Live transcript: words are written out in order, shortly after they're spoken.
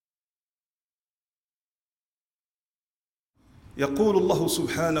يقول الله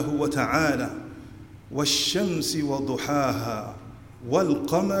سبحانه وتعالى والشمس وضحاها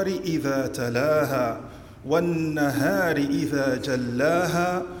والقمر إذا تلاها والنهار إذا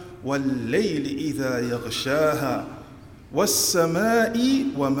جلاها والليل إذا يغشاها والسماء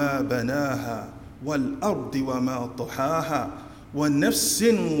وما بناها والأرض وما طحاها ونفس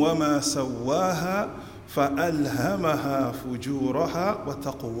وما سواها فألهمها فجورها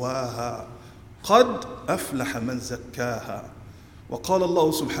وتقواها قد أفلح من زكاها. وقال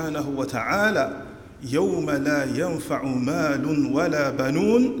الله سبحانه وتعالى يوم لا ينفع مال ولا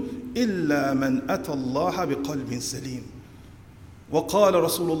بنون إلا من أتى الله بقلب سليم. وقال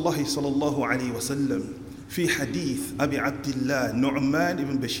رسول الله صلى الله عليه وسلم في حديث أبي عبد الله نعمان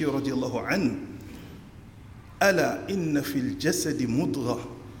بن بشير رضي الله عنه ألا إن في الجسد مضغة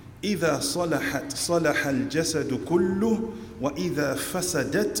إذا صلحت صلح الجسد كله وإذا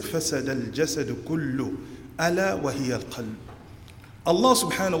فسدت فسد الجسد كله ألا وهي القلب. Allah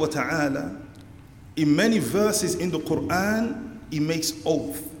subhanahu wa ta'ala in many verses in the Quran he makes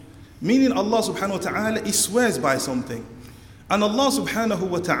oath, meaning Allah subhanahu wa ta'ala he swears by something. And Allah subhanahu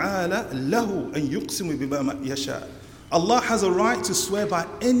wa ta'ala lahu an yuqsimu bima yasha. Allah has a right to swear by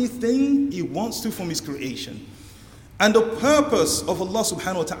anything he wants to from his creation. And the purpose of Allah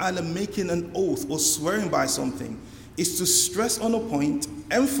subhanahu wa ta'ala making an oath or swearing by something is to stress on a point,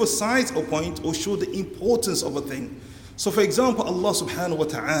 emphasize a point, or show the importance of a thing. So for example, Allah subhanahu wa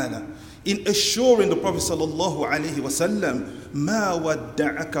ta'ala, in assuring the Prophet sallallahu alayhi wa sallam, مَا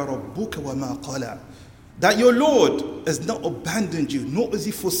وَدَّعَكَ رَبُّكَ وَمَا قَلَى, that your Lord has not abandoned you, nor has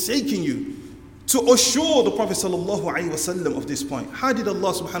he forsaken you, to assure the Prophet sallallahu alayhi wa sallam of this point. How did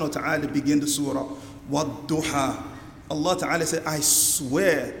Allah subhanahu wa ta'ala begin the surah? وَالضُّحَى. Allah ta'ala said, I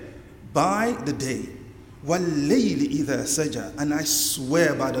swear by the day. وَاللَّيْلِ إِذَا سَجَى, and I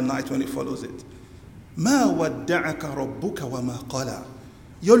swear by the night when it follows it. مَا وَدَّعَكَ رَبُّكَ وَمَا قَلَى.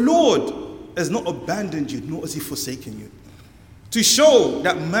 Your Lord has not abandoned you, nor has he forsaken you. To show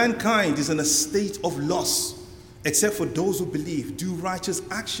that mankind is in a state of loss, except for those who believe, do righteous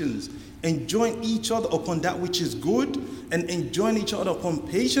actions, and join each other upon that which is good, and enjoin each other upon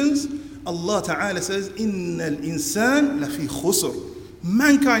patience. Allah Ta'ala says, إِنَّ الْإِنسَانَ لَفِي خُسْرٍ.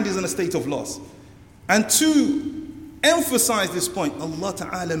 Mankind is in a state of loss. And to emphasize this point, Allah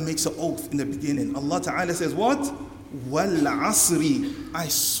Ta'ala makes an oath in the beginning. Allah Ta'ala says what? وَالْعَصْرِ. I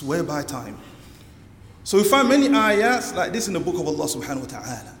swear by time. So we find many ayats like this in the book of Allah Subhanahu wa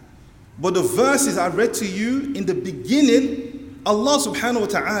Ta'ala. But the verses I read to you in the beginning, Allah Subhanahu wa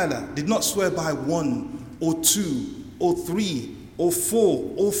Ta'ala did not swear by 1 or 2 or 3 or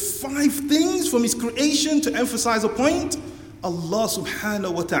 4 or 5 things from his creation to emphasize a point. Allah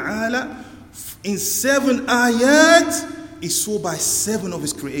Subhanahu wa Ta'ala in 7 ayat he swore by 7 of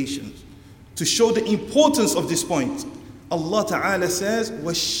his creations to show the importance of this point. Allah Ta'ala says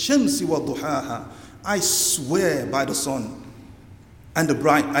وَالشَّمْسِ وَضُحَاهَا. I swear by the sun and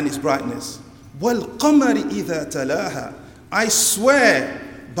its brightness. وَالْقَمَرِ إِذَا تَلَاهَا. I swear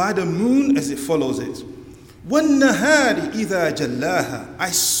by the moon as it follows it. وَالنَّهَارِ إِذَا جَلَّاهَا.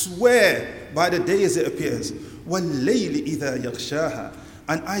 I swear by the day as it appears. وَاللَّيْلِ إِذَا يَغْشَاهَا.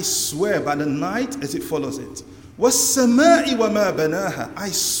 And I swear by the night as it follows it. وَالسَّمَاءِ وَمَا بَنَاهَا. I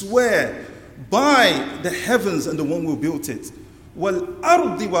swear by the heavens and the one who built it.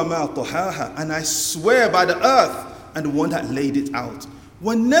 وَالْأَرْضِ وَمَا طَحَاهَا. And I swear by the earth and the one that laid it out.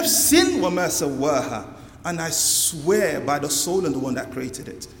 وَنَفْسٍ وَمَا سَوَّاهَا. And I swear by the soul and the one that created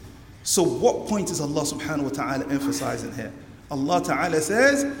it. So what point is Allah subhanahu wa ta'ala emphasizing here? Allah ta'ala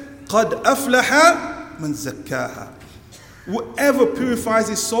says, قَدْ أَفْلَحَ مَنْ زَكَّاهَا. Whoever purifies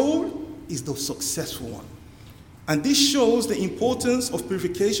his soul is the successful one. And this shows the importance of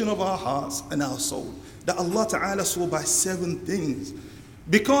purification of our hearts and our soul. That Allah Ta'ala swore by 7 things.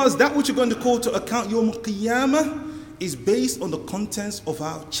 Because that which you're going to call to account Yawm al-Qiyamah is based on the contents of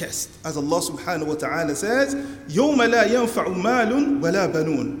our chest. As Allah Subhanahu wa Ta'ala says, يَوْمَ لَا يَنْفَعُ مَالٌ وَلَا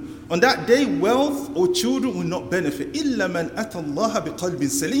بَنُونَ. On that day, wealth or children will not benefit. إِلَّا مَنْ أَتَى اللَّهَ بِقَلْبٍ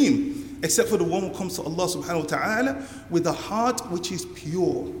سَلِيمٍ. Except for the one who comes to Allah Subhanahu wa Ta'ala with a heart which is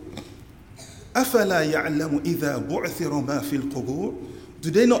pure. أَفَلَا يَعْلَمُ إِذَا بُعْثِرَ مَا فِي الْقُبُورِ. Do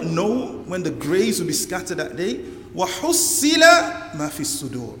they not know when the graves will be scattered that day? وَحُصِّلَ مَا فِي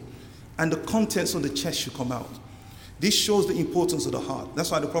الصُّدُورِ. And the contents of the chest should come out. This shows the importance of the heart. That's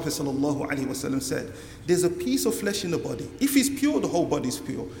why the Prophet ﷺ said, there's a piece of flesh in the body. If it's pure, the whole body is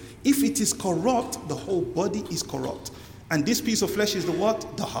pure. If it is corrupt, the whole body is corrupt. And this piece of flesh is the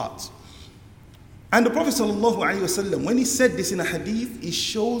what? The heart. And the Prophet ﷺ, when he said this in a hadith, it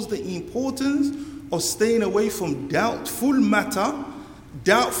shows the importance of staying away from doubtful matter,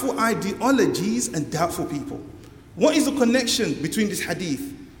 doubtful ideologies, and doubtful people. What is the connection between this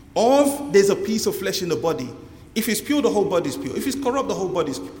hadith of there's a piece of flesh in the body? If it's pure, the whole body is pure. If it's corrupt, the whole body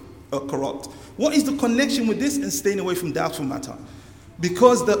is corrupt. What is the connection with this and staying away from doubtful matter?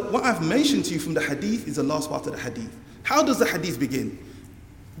 Because what I've mentioned to you from the hadith is the last part of the hadith. How does the hadith begin?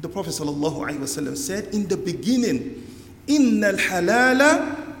 The Prophet ﷺ said, in the beginning, Inna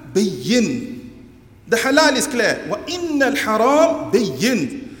al-halala bayyin. The halal is clear. Wa inna al-haram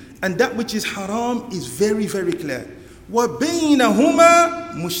bayyin. And that which is haram is very, very clear. Wa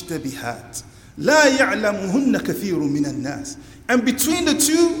baynahuma mushtabihat. La ya'lamuhunna kathirun min al-nas. And between the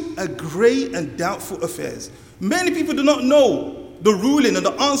two are grey and doubtful affairs. Many people do not know the ruling and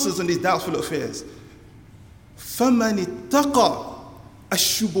the answers on these doubtful affairs. فَمَنِ اتَّقَى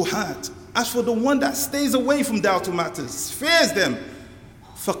الشُّبُهَاتِ. As for the one that stays away from doubtful matters, fears them,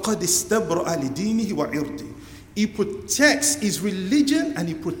 فَقَدْ اسْتَبْرَأَ لِدِينِهِ وَعِرْضِهِ. He protects his religion and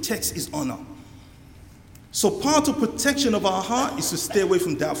he protects his honor. So part of protection of our heart is to stay away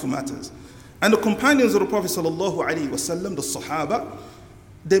from doubtful matters. And the companions of the Prophet ﷺ, the Sahaba,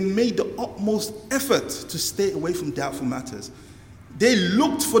 they made the utmost effort to stay away from doubtful matters. They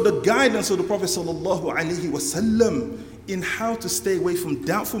looked for the guidance of the Prophet ﷺ in how to stay away from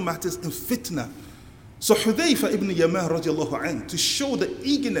doubtful matters and fitna. So Hudayfa ibn Yaman radiallahu anhu, to show the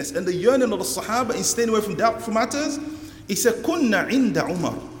eagerness and the yearning of the Sahaba in staying away from doubtful matters, he said, Kunna inda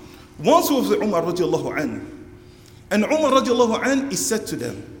Umar. Once was with Umar radiallahu anhu. And Umar radiallahu anhu, he said to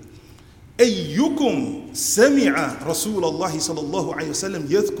them, Ayyukum sami'a Rasulullah sallallahu alayhi wa sallam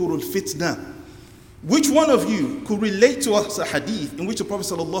yadhkuru al-fitna. Which one of you could relate to us a hadith in which the Prophet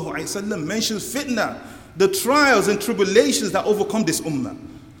sallallahu alayhi wa sallam mentions fitna, the trials and tribulations that overcome this ummah?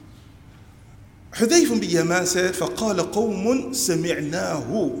 Hudayfa bin Yaman said, فَقَالَ قَوْمٌ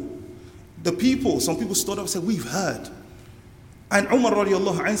سَمِعْنَاهُ. The people, some people stood up and said, we've heard. And Umar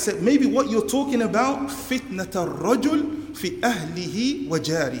radiallahu anhu said, maybe what you're talking about, fitnat al-rajul fi ahlihi wa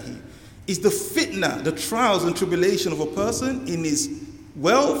jarihi, is the fitna, the trials and tribulation of a person in his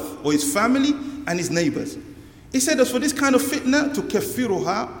wealth or his family and his neighbors. He said, as for this kind of fitna, to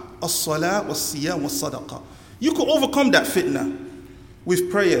kafiruha as-salah was-siyam was-sadaqah. You could overcome that fitna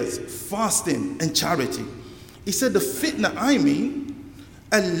with prayers, fasting, and charity. He said, the fitna I mean,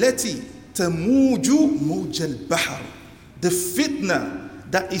 allati tamuju mawj al-bahr. The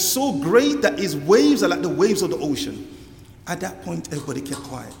fitna that is so great that its waves are like the waves of the ocean. At that point, everybody kept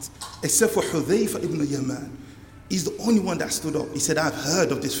quiet, except for Hudayfa ibn Yaman. He's the only one that stood up. He said, I've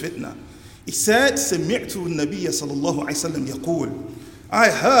heard of this fitna. He said, سمعت النبي صلى الله عليه وسلم يقول. I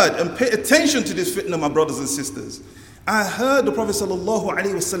heard, and pay attention to this fitna, my brothers and sisters. I heard the Prophet sallallahu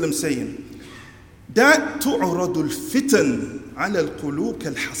alaihi wasallam saying that تعرض الفتن على القلوب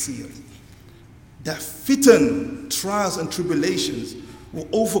كالحصير. That fitan, trials and tribulations, will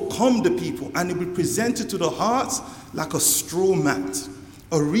overcome the people and it will be presented to the hearts like a straw mat,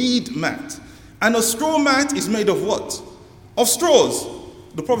 a reed mat. And a straw mat is made of what? Of straws.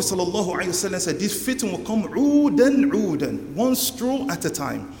 The Prophet ﷺ said, this fitan will come udan, one straw at a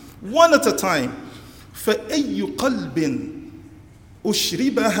time, one at a time. فَأَيُّ قَلْبٍ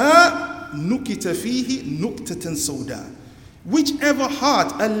أُشْرِبَهَا نُكِتَ فِيهِ نُكْتَةً سَوْدَاء. Whichever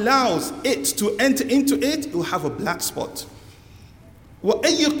heart allows it to enter into it, it will have a black spot.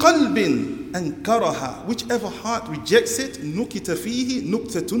 وَأَيُّ قَلْبٍ أَنْكَرَهَا. Whichever heart rejects it, نُكِتَ فِيهِ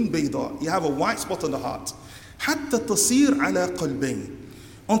نُكْتَةٌ بَيْضَاء. You have a white spot on the heart. حَتَّى تَصِيرْ عَلَى قَلْبَيْنِ.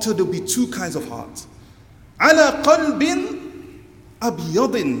 Until there will be two kinds of hearts. عَلَى قَلْبٍ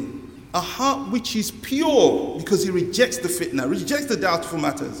أَبْيَضٍ. A heart which is pure because he rejects the fitna, rejects the doubtful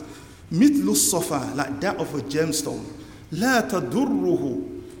matters. مِثْلُ الصَّفَا. Like that of a gemstone. لا تضره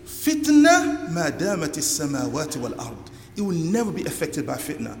فتنة ما دامت السماوات والأرض. It will never be affected by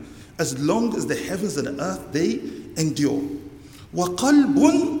fitna as long as the heavens and the earth they endure.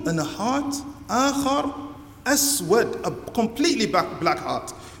 وقلب, and a heart آخر أسود, a completely black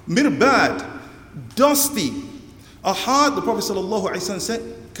heart. Mirbad, dusty. A heart, the Prophet ﷺ said,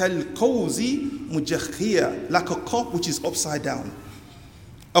 كالكوز مجخية, like a cup which is upside down.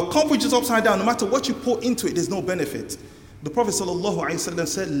 A cup which is upside down, no matter what you pour into it, there's no benefit. The Prophet ﷺ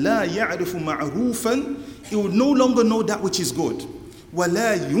said, لا يعرف معروفا. He will no longer know that which is good.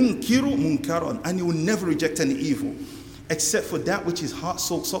 ولا ينكر منكرا. And he will never reject any evil, except for that which his heart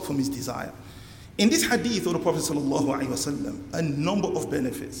soaks up from his desire. In this hadith of the Prophet ﷺ, a number of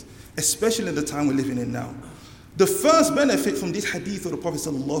benefits, especially in the time we're living in now. The first benefit from this hadith of the Prophet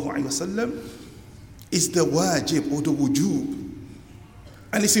ﷺ is the wajib or the wujub.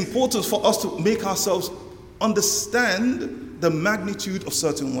 And it's important for us to make ourselves understand the magnitude of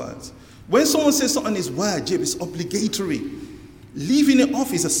certain words. When someone says something is wajib, it's obligatory. Leaving it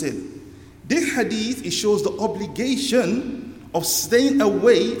off is a sin. This hadith, it shows the obligation of staying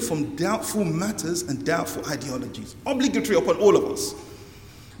away from doubtful matters and doubtful ideologies. Obligatory upon all of us.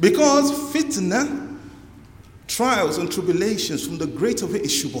 Because fitna, trials and tribulations from the great of it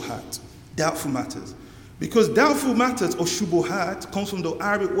is shubuhat, doubtful matters. Because doubtful matters or shubuhat comes from the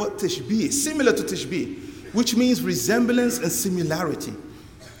Arabic word tashbih, similar to tashbih, which means resemblance and similarity.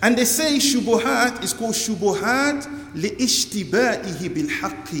 And they say shubuhat is called shubuhat li'ishtiba'ihi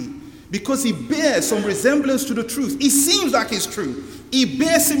bilhaqqi, because he bears some resemblance to the truth. It seems like it's true. It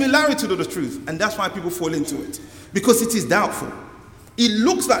bears similarity to the truth. And that's why people fall into it. Because it is doubtful. It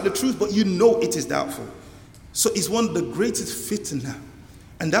looks like the truth, but you know it is doubtful. So it's one of the greatest fitna.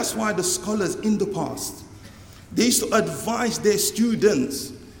 And that's why the scholars in the past, they used to advise their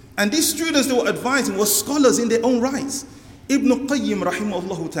students. And these students they were advising were scholars in their own rights. Ibn Qayyim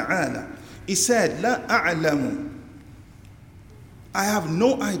rahimahullah ta'ala, he said, La a'lamu, I have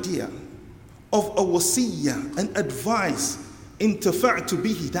no idea of a wasiyyah, an advice, intafa'tu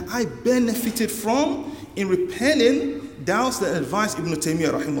bihi, that I benefited from in repelling doubts that advised Ibn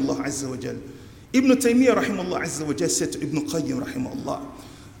Taymiyyah rahimahullah azza wa jal. Ibn Taymiyyah rahimahullah azza wa jal said to Ibn Qayyim rahimahullah,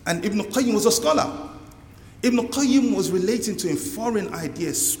 and Ibn Qayyim was a scholar. Ibn Qayyim was relating to him foreign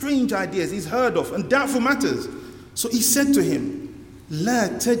ideas, strange ideas he's heard of, and doubtful matters. So he said to him,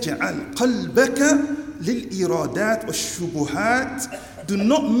 لا تجعل قلبك للإرادات والشبهات. Do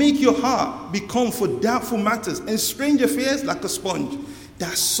not make your heart become for doubtful matters and strange affairs like a sponge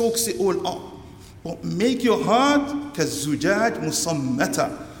that soaks it all up. But make your heart كالزجاج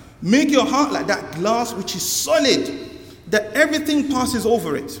مصمتة. Make your heart like that glass which is solid, that everything passes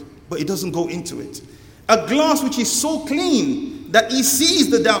over it, but it doesn't go into it. A glass which is so clean that it sees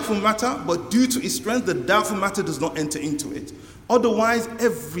the doubtful matter, but due to its strength, the doubtful matter does not enter into it. Otherwise,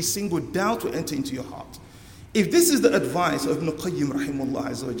 every single doubt will enter into your heart. If this is the advice of Ibn Qayyim rahimahullah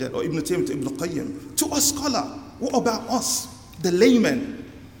azza wa jal, or Ibn Taymiyyah to Ibn Qayyim, to a scholar, what about us, the layman?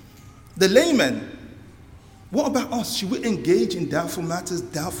 The layman, what about us? Should we engage in doubtful matters,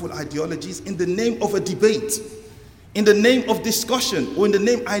 doubtful ideologies in the name of a debate, in the name of discussion, or in the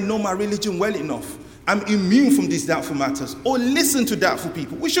name I know my religion well enough, I'm immune from these doubtful matters, or listen to doubtful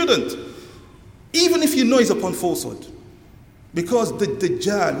people? We shouldn't. Even if you know it's upon falsehood. Because the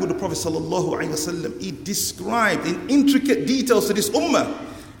Dajjal, who the Prophet ﷺ, he described in intricate details to this ummah.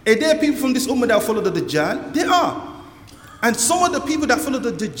 Are there people from this ummah that follow the Dajjal? There are. And some of the people that follow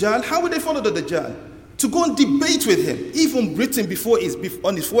the Dajjal, how would they follow the Dajjal? To go and debate with him. Even written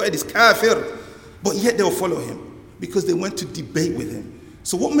on his forehead is kafir. But yet they will follow him. Because they went to debate with him.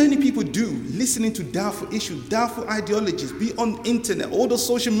 So what many people do, listening to doubtful issues, doubtful ideologies, be on internet, all the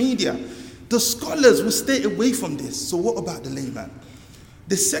social media, the scholars will stay away from this. So what about the layman?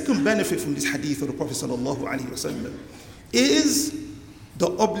 The second benefit from this hadith of the Prophet ﷺ is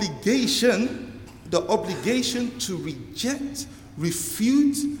the obligation to reject,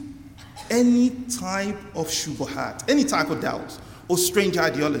 refute any type of shubuhat, any type of doubt or strange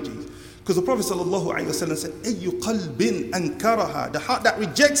ideologies. Because the Prophet ﷺ said, Ayyu qalbin ankaraha, the heart that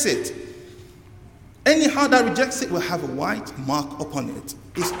rejects it. Any heart that rejects it will have a white mark upon it.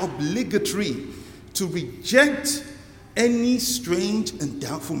 It's obligatory to reject any strange and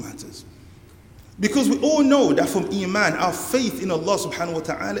doubtful matters. Because we all know that from Iman, our faith in Allah subhanahu wa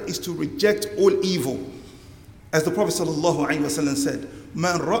ta'ala is to reject all evil. As the Prophet sallallahu alayhi wa sallam said,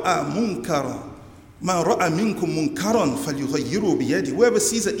 Man ra'a minkum munkaran falyughayyiru biyadi. Whoever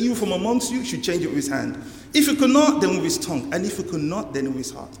sees an evil from amongst you should change it with his hand. If he could not, then with his tongue. And if he could not, then with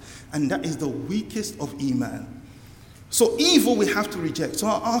his heart. And that is the weakest of Iman. So evil we have to reject. So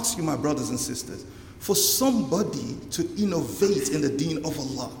I ask you, my brothers and sisters, for somebody to innovate in the deen of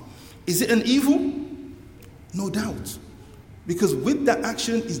Allah, is it an evil? No doubt. Because with that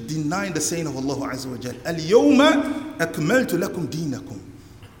action is denying the saying of Allah Azza wa Jal. Al-yawma akmaltu lakum dinakum.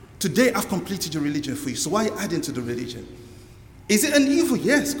 Today I've completed your religion for you. So why add into the religion? Is it an evil?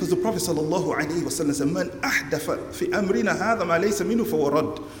 Yes, because the Prophet sallallahu alayhi wa sallam said, Man ahdafa fi amrina hadha ma laysa minhu fahuwa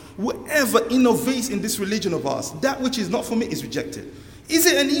radd. Whoever innovates in this religion of ours, that which is not for me is rejected. Is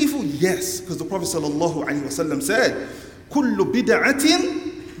it an evil? Yes, because the Prophet sallallahu alayhi wa sallam said, Kullu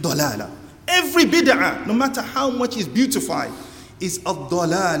bid'atin dalala. Every bid'ah, no matter how much is beautified, is a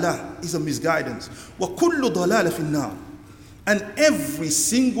dalala, is a misguidance. Wa kullu dalala fi an-nar. And every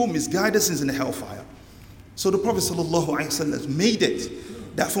single misguidance is in the hellfire. So the Prophet ﷺ made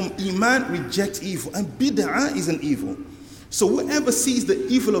it that from Iman reject evil, and bid'ah is an evil. So whoever sees the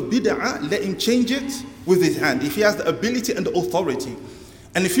evil of bid'ah, let him change it with his hand, if he has the ability and the authority.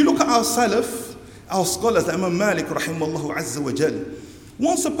 And if you look at our Salaf, our scholars, like Imam Malik rahimahullah azza wa jal,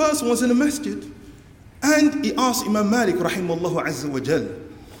 once a person was in a masjid and he asked Imam Malik rahimahullah azza wa jal,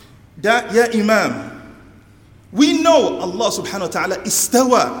 that, Ya Imam, we know Allah subhanahu wa ta'ala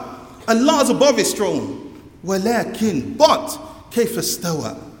istawa. Allah is above his throne. Walakin, but, kayfa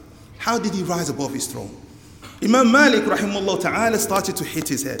istawa? How did he rise above his throne? Imam Malik rahimahullah ta'ala started to hit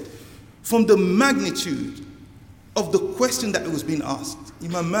his head from the magnitude of the question that was being asked.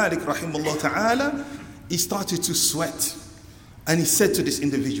 Imam Malik rahimahullah ta'ala, he started to sweat. And he said to this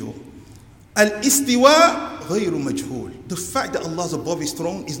individual, Al-istiwa ghayru majhul. The fact that Allah is above his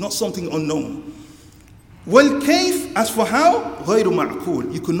throne is not something unknown. Wal-kayf, as for how, ghayru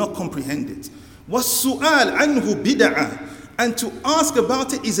ma'kul. You could not comprehend it. Was-su'al anhu bid'ah. And to ask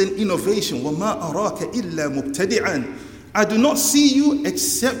about it is an innovation. وَمَا أَرَاكَ إِلَّا مُبْتَدِعًا. I do not see you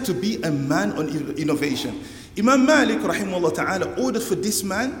except to be a man on innovation. Imam Malik rahimahullah ta'ala ordered for this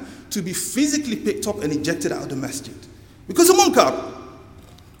man to be physically picked up and ejected out of the masjid. Because of munkar.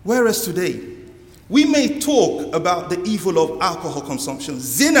 Whereas today, we may talk about the evil of alcohol consumption,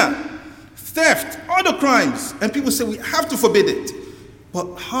 zina, theft, other crimes, and people say we have to forbid it.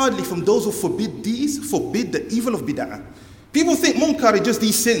 But hardly from those who forbid these, forbid the evil of bid'ah. People think munkar is just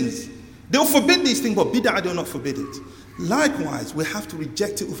these sins. They'll forbid these things, but bid'ah will not forbid it. Likewise, we have to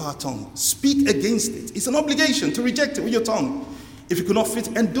reject it with our tongue. Speak against it. It's an obligation to reject it with your tongue. If you cannot fit,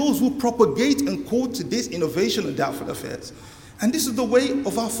 and those who propagate and quote to this innovation and doubtful affairs. And this is the way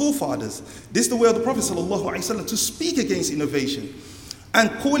of our forefathers. This is the way of the Prophet ﷺ to speak against innovation and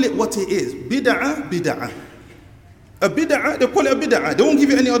call it what it is. Bid'ah, bid'ah. A bid'ah, they call it a bid'ah. They won't give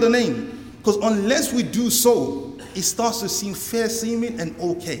it any other name. Because unless we do so, it starts to seem fair seeming and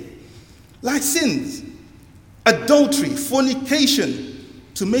okay. Like sins, adultery, fornication,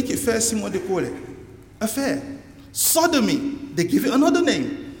 to make it fair seem, what they call it? Affair. Sodomy, they give it another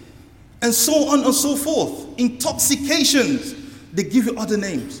name. And so on and so forth. Intoxications, they give it other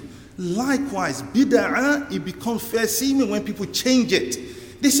names. Likewise, bid'ah, it becomes fair seeming when people change it.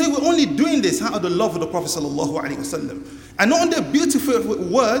 They say we're only doing this out of the love of the Prophet sallallahu alaihi wasallam. And not only beautiful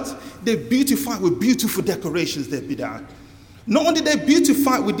with words, they beautify with beautiful decorations, their bid'ah. Not only they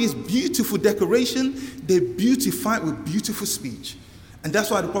beautify with this beautiful decoration, they beautify with beautiful speech. And that's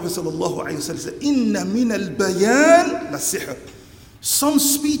why the Prophet sallallahu alaihi wasallam said, Inna min al-bayan la sihr. Some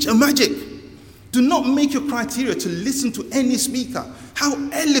speech are magic. Do not make your criteria to listen to any speaker. How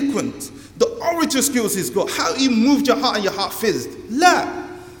eloquent, the orator skills he's got, how he moved your heart and your heart fizzed. La.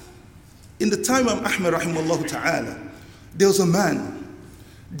 In the time of Ahmad rahimahullah ta'ala, there was a man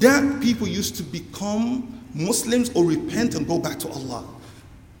that people used to become Muslims or repent and go back to Allah.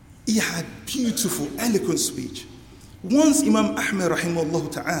 He had beautiful, eloquent speech. Once Imam Ahmad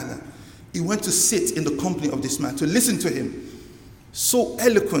rahimahullah ta'ala, he went to sit in the company of this man to listen to him. So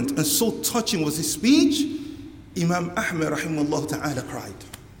eloquent and so touching was his speech, Imam Ahmad rahimahullah ta'ala cried.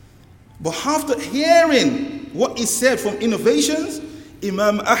 But after hearing what he said from innovations,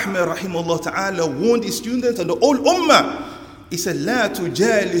 Imam Ahmad rahimahullah ta'ala warned his students and the whole ummah. He said, La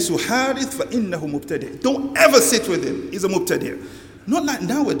tujalisu harith fa innahu mubtadi'. Don't ever sit with him. He's a mubtadi'. Not like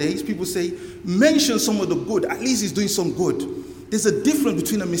nowadays, people say, mention some of the good. At least he's doing some good. There's a difference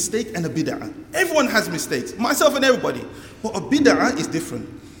between a mistake and a bid'ah. Everyone has mistakes, myself and everybody. But a bid'ah is different.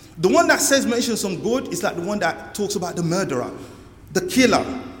 The one that says mention some good is like the one that talks about the murderer, the killer,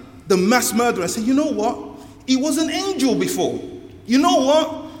 the mass murderer. And say, you know what? He was an angel before. You know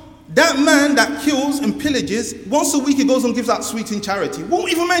what? That man that kills and pillages, once a week he goes and gives out sweets in charity.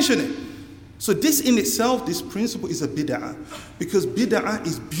 Won't even mention it. So this in itself, this principle is a bid'ah. Because bid'ah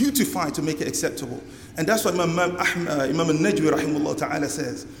is beautified to make it acceptable. And that's why Imam al-Najwi rahimahullah ta'ala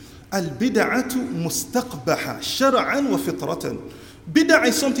says, Al-bid'atu mustaqbaha shara'an wa fitratan. Bid'ah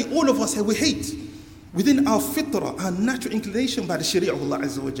is something all of us we hate. Within our fitrah, our natural inclination by the sharia of Allah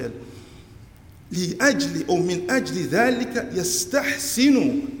Azza wa Jal. لأجل أو من أجل ذلك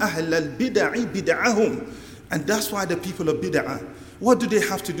يستحسن أهل البدع بدعهم. And that's why the people of bid'ah, what do they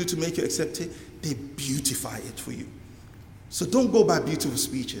have to do to make you accept it? They beautify it for you. So don't go by beautiful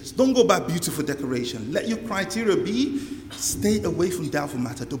speeches. Don't go by beautiful decoration. Let your criteria be, stay away from doubtful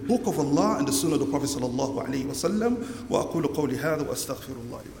matter. The book of Allah and the sunnah of the Prophet sallallahu alayhi wa sallam. وأقول قولي هذا وأستغفر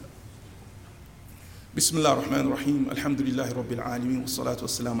الله لي ولكم. بسم الله الرحمن الرحيم. الحمد لله رب العالمين والصلاة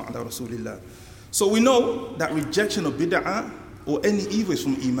والسلام على رسول الله. So we know that rejection of bid'ah or any evil is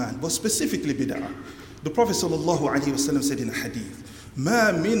from iman, but specifically bid'ah. The Prophet sallallahu alayhi wa sallam said in a hadith,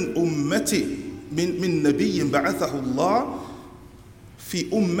 ما من أمتي من نبي بعثه الله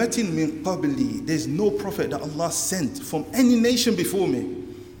في أمة من قبلي. There's no prophet that Allah sent from any nation before me.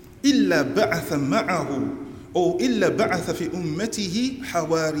 إلا بعث معه أو إلا بعث في أمته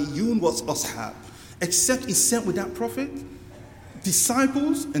حواريون وأصحاب. Except he sent with that prophet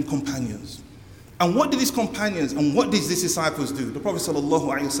disciples and companions. And what did his companions and what did his disciples do? The Prophet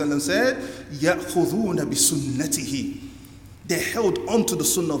ﷺ said, يَأْخُذُونَ بِسُنَّتِهِ. They held on to the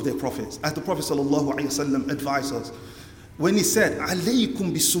sunnah of their prophets, as the Prophet ﷺ advised us. When he said,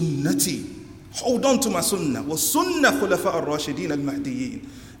 عَلَيْكُمْ بِسُنَّتِي, hold on to my sunnah. وَسُنَّةَ خُلَفَاءَ الرَّاشِدِينَ الْمَهْدِيِّينَ,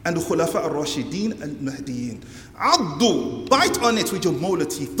 and the Khulafa al-Rashideen al-Mahdiyin. Addu, bite on it with your molar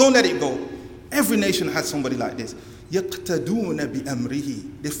teeth. Don't let it go. Every nation has somebody like this. يَقْتَدُونَ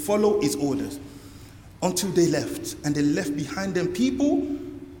بِأَمْرِهِ. They follow his orders. Until they left. And they left behind them people.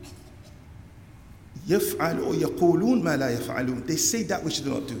 يَفْعَلُ or يَقُولُونَ مَا لَا يَفْعَلُونَ. They say that which they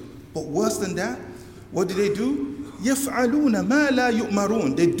do not do. But worse than that, what do? يَفْعَلُونَ مَا لَا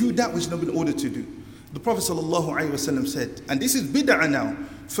يُؤْمَرُونَ. They do that which they have been ordered to do. The Prophet ﷺ said, and this is bid'ah now,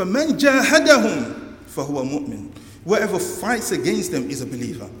 فَمَنْ جَاهَدَهُمْ فَهُوَ مُؤْمِنٌ. Whoever fights against them is a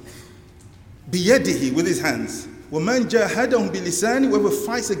believer. بِيَدِهِ, with his hands. وَمَنْ جَاهَدَهُمْ بِلِسَانِ. Whoever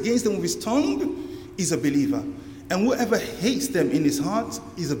fights against them with his tongue is a believer. And whoever hates them in his heart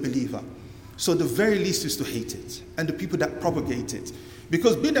is a believer. So the very least is to hate it. And the people that propagate it.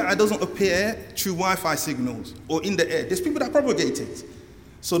 Because bid'ah doesn't appear through Wi-Fi signals or in the air. There's people that propagate it.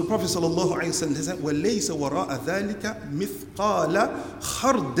 So the Prophet ﷺ said, وَلَيْسَ وَرَاءَ ذَلِكَ مِثْقَالَ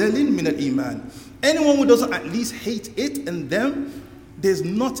خَرْدَلٍ مِنَ الْإِيمَانِ. Anyone who doesn't at least hate it and them, there's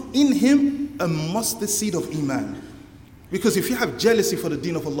not in him a mustard seed of Iman. Because if you have jealousy for the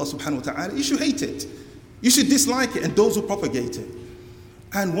deen of Allah subhanahu wa ta'ala, you should hate it. You should dislike it and those who propagate it.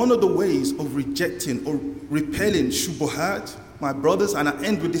 And one of the ways of rejecting or repelling shubuhat, my brothers, and I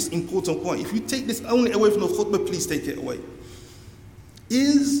end with this important point. If you take this only away from the khutbah, please take it away.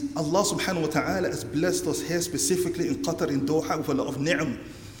 Is Allah subhanahu wa ta'ala has blessed us here specifically in Qatar, in Doha, with a lot of ni'am,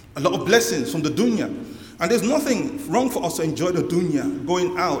 a lot of blessings from the dunya. And there's nothing wrong for us to enjoy the dunya,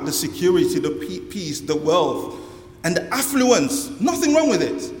 going out, the security, the peace, the wealth, and the affluence. Nothing wrong with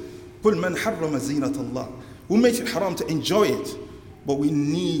it. قُلْ مَنْ حَرَّمَ زِينَةَ اللَّهِ. Who makes it haram to enjoy it? But we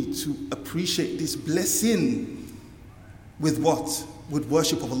need to appreciate this blessing with what? With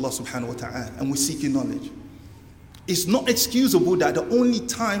worship of Allah subhanahu wa ta'ala, and with seeking knowledge. It's not excusable that the only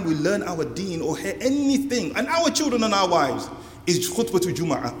time we learn our deen or hear anything, and our children and our wives, is khutbatul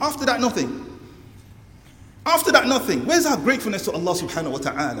Jum'ah. After that, nothing. After that, nothing. Where's our gratefulness to Allah subhanahu wa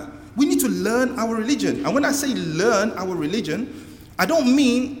ta'ala? We need to learn our religion. And when I say learn our religion, I don't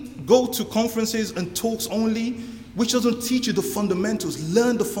mean go to conferences and talks only, which doesn't teach you the fundamentals.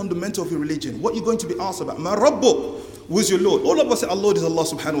 Learn the fundamental of your religion. What you're going to be asked about. Ma Rabbuk, who is your Lord? All of us say our Lord is Allah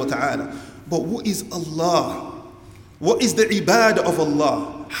subhanahu wa ta'ala. But who is Allah? What is the ibadah of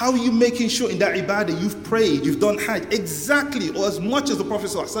Allah? How are you making sure in that ibadah you've prayed, you've done hajj exactly or as much as the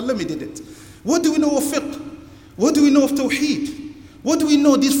Prophet ﷺ did it? What do we know of fiqh? What do we know of tawheed? What do we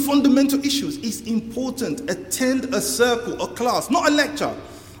know of these fundamental issues? It's important. Attend a circle, a class, not a lecture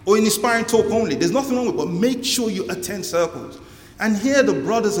or an inspiring talk only. There's nothing wrong with it, but make sure you attend circles. And here the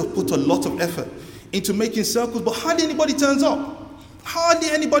brothers have put a lot of effort into making circles, but hardly anybody turns up.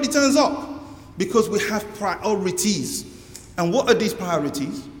 Hardly anybody turns up. Because we have priorities. And what are these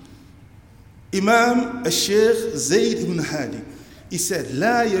priorities? Imam al-Shaykh Zayd ibn Hadi, he said,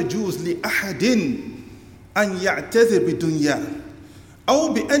 لا يجوز لأحد أن يعتذر بالدنيا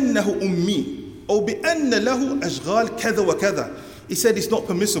أو بأنه أمي أو بأن له أشغال كذا وكذا. He said it's not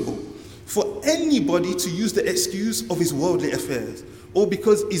permissible for anybody to use the excuse of his worldly affairs, or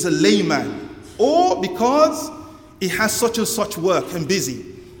because he's a layman, or because he has such and such work and busy.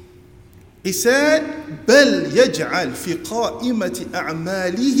 He said, بل يجعل في قائمة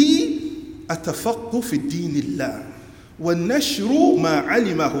أعماله التفقه في دين الله والنشر ما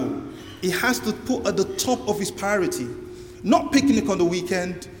علمه. He has to put at the top of his priority, not picnic on the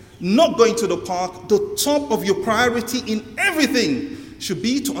weekend, not going to the park. The top of your priority in everything should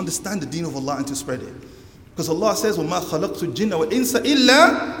be to understand the deen of Allah and to spread it. Because Allah says, وَمَا خَلَقْتُ الْجِنَّ وَالْإِنسَ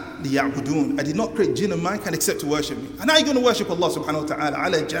إِلَّا لِيَعْبُدُونَ. I did not create jinn and mankind except to worship me. And how are you going to worship Allah subhanahu wa ta'ala?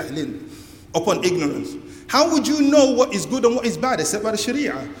 عَلَى جَهْلٍ, upon ignorance. How would you know what is good and what is bad except by the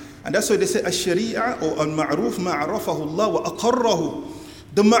Sharia? And that's why they say al-Sharia or al-Ma'ruf ma arafahu Allah wa aqarrahu.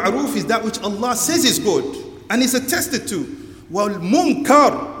 The Ma'ruf is that which Allah says is good and is attested to. While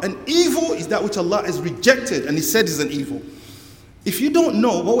munkar, an evil, is that which Allah has rejected and He said is an evil. If you don't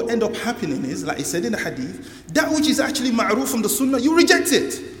know, what will end up happening is, like He said in the hadith, that which is actually Ma'ruf from the Sunnah, you reject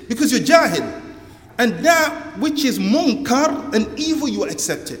it because you're jahil. And that which is munkar, an evil, you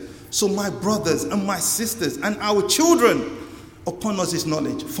accept it. So my brothers and my sisters and our children, upon us is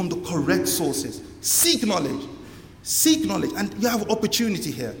knowledge from the correct sources. Seek knowledge. Seek knowledge. And you have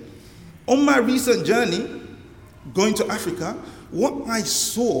opportunity here. On my recent journey, going to Africa, what I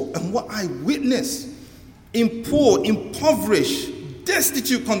saw and what I witnessed in poor, impoverished,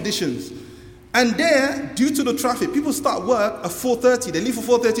 destitute conditions, And there, due to the traffic, people start work at 4:30. They leave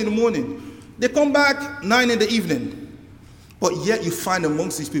for 4:30 in the morning. They come back 9 in the evening. But yet you find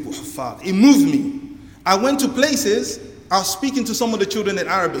amongst these people, huffaz. It moved me. I went to places, I was speaking to some of the children in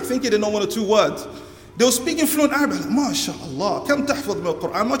Arabic, thinking they know 1 or 2 words. They were speaking fluent Arabic. Like, MashaAllah, kam tahfadh min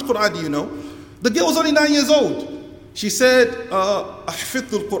al-Quran? How much Quran do you know? The girl was only 9 years old. She said,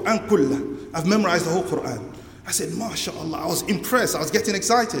 Ahfidh al-Quran kullah. I've memorized the whole Quran. I said, MashaAllah. I was impressed. I was getting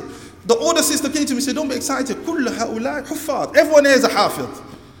excited. The older sister came to me and said, don't be excited. Kulla ha'ulai huffaz. Everyone here is a hafidh.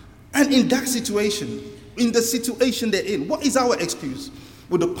 And in that situation, in the situation they're in, what is our excuse?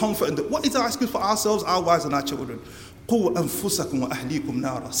 With the comfort and what is our excuse for ourselves, our wives, and our children? قُوَّ أَنفُسَكُمْ وَأَهْلِيكُمْ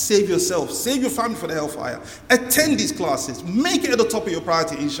نَارًا. Save yourself, save your family for the hellfire. Attend these classes. Make it at the top of your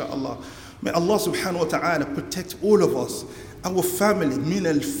priority, inshallah. May Allah subhanahu wa ta'ala protect all of us, our family, مِنَ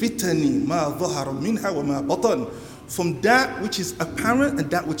الْفِتَنِ مَا ظَهَرَ مِنْهَا وَمَا بَطَنَ, from that which is apparent and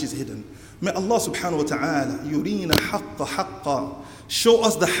that which is hidden. May Allah subhanahu wa ta'ala يُرِينَ حَقَّ حَقًّا. Show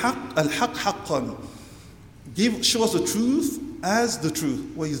us the haqq, al-haqq haqqan. Show us the truth as the truth.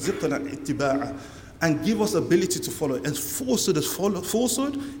 وَيُزِقْنَا اتِّبَاعًا. And give us ability to follow it, and force it as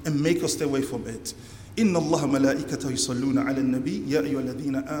falsehood and make us stay away from it. إِنَّ اللَّهَ مَلَائِكَتَهُ يُصَلُّونَ عَلَى النَّبِيِّ يَا أَيُّهَا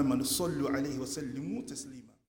الَّذِينَ آمَنُوا صَلُّوا عَلَيْهِ وَسَلِّمُوا تَسْلِيمًا.